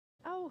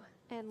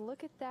And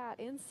look at that.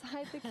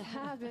 Inside the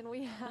cabin,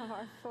 we have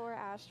our 4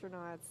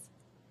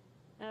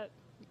 astronauts.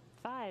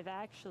 5,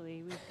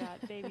 actually. We've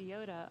got Baby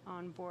Yoda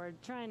on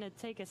board trying to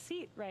take a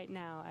seat right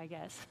now, I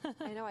guess.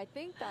 I know. I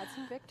think that's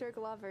Victor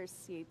Glover's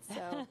seat,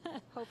 so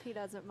hope he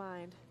doesn't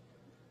mind.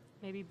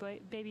 Maybe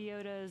Baby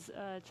Yoda's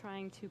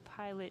trying to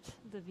pilot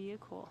the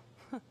vehicle.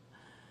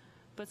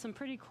 But some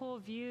pretty cool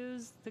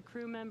views. The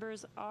crew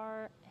members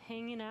are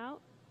hanging out,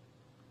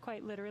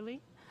 quite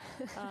literally,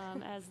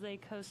 as they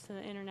coast to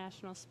the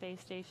International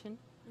Space Station.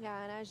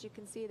 Yeah, and as you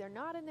can see, they're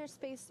not in their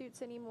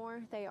spacesuits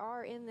anymore. They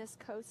are in this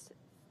coast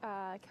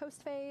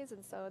phase,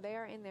 and so they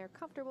are in their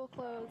comfortable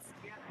clothes.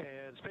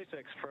 And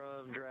SpaceX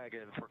from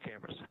Dragon for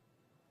cameras.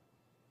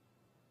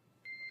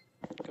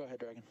 Go ahead,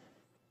 Dragon.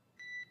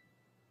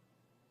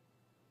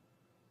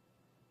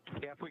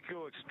 Yeah, if we could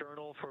go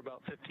external for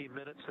about 15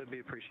 minutes, that'd be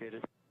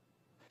appreciated.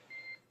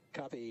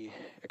 Copy.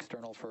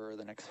 External for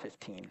the next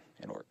 15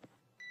 in order.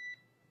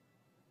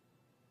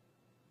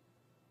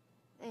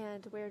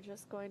 And we're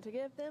just going to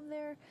give them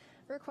their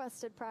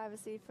requested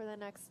privacy for the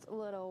next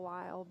little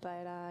while.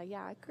 But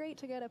yeah, great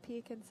to get a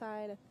peek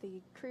inside at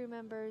the crew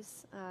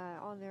members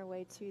on their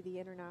way to the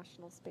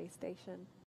International Space Station.